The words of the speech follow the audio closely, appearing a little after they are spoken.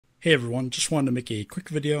Hey everyone, just wanted to make a quick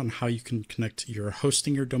video on how you can connect your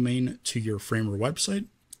hosting your domain to your Framer website.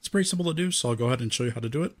 It's pretty simple to do, so I'll go ahead and show you how to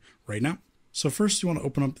do it right now. So first you want to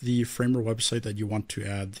open up the Framer website that you want to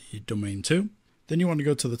add the domain to. Then you want to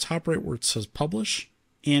go to the top right where it says publish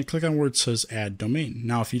and click on where it says add domain.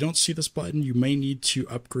 Now if you don't see this button, you may need to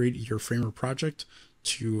upgrade your Framer project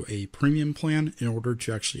to a premium plan in order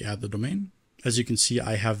to actually add the domain. As you can see,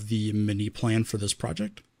 I have the mini plan for this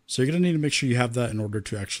project. So you're going to need to make sure you have that in order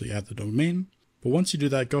to actually add the domain. But once you do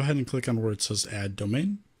that, go ahead and click on where it says add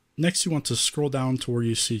domain. Next, you want to scroll down to where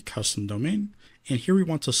you see custom domain. And here we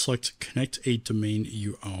want to select connect a domain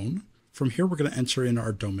you own. From here, we're going to enter in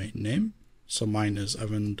our domain name. So mine is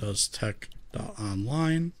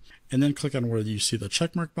evandoestech.online. And then click on where you see the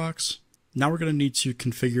checkmark box. Now we're going to need to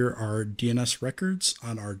configure our DNS records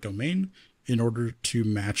on our domain in order to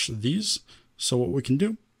match these. So what we can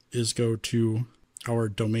do is go to our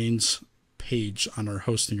domains page on our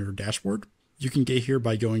hosting or dashboard. You can get here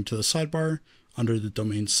by going to the sidebar under the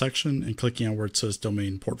domains section and clicking on where it says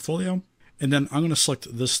domain portfolio. And then I'm going to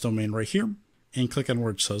select this domain right here and click on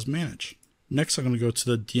where it says manage. Next, I'm going to go to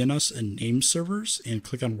the DNS and name servers and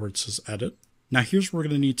click on where it says edit. Now here's where we're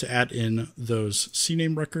going to need to add in those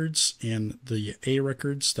CNAME records and the A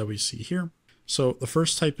records that we see here. So the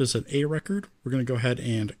first type is an A record. We're going to go ahead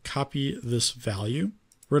and copy this value.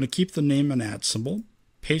 We're going to keep the name and @ symbol,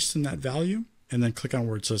 paste in that value, and then click on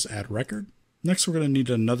where it says add record. Next, we're going to need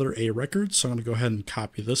another A record. So I'm going to go ahead and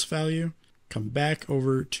copy this value, come back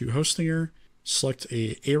over to Hostinger, select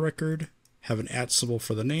a record, have an @ symbol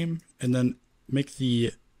for the name, and then make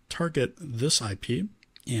the target this IP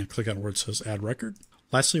and click on where it says add record.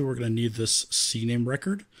 Lastly, we're going to need this CNAME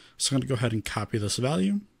record. So I'm going to go ahead and copy this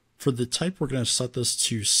value. For the type, we're going to set this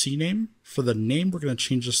to CNAME. For the name, we're going to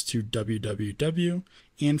change this to www.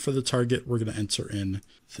 And for the target, we're going to enter in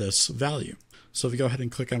this value. So if we go ahead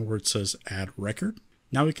and click on where it says add record,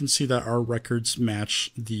 now we can see that our records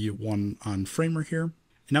match the one on Framer here.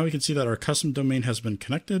 And now we can see that our custom domain has been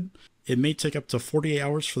connected. It may take up to 48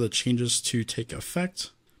 hours for the changes to take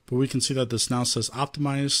effect, but we can see that this now says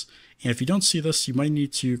optimize. And if you don't see this, you might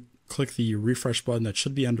need to click the refresh button that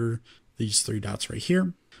should be under these three dots right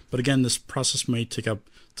here. But again, this process may take up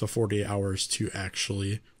to 48 hours to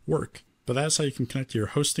actually work. But that's how you can connect your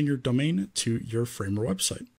hosting your domain to your Framer website.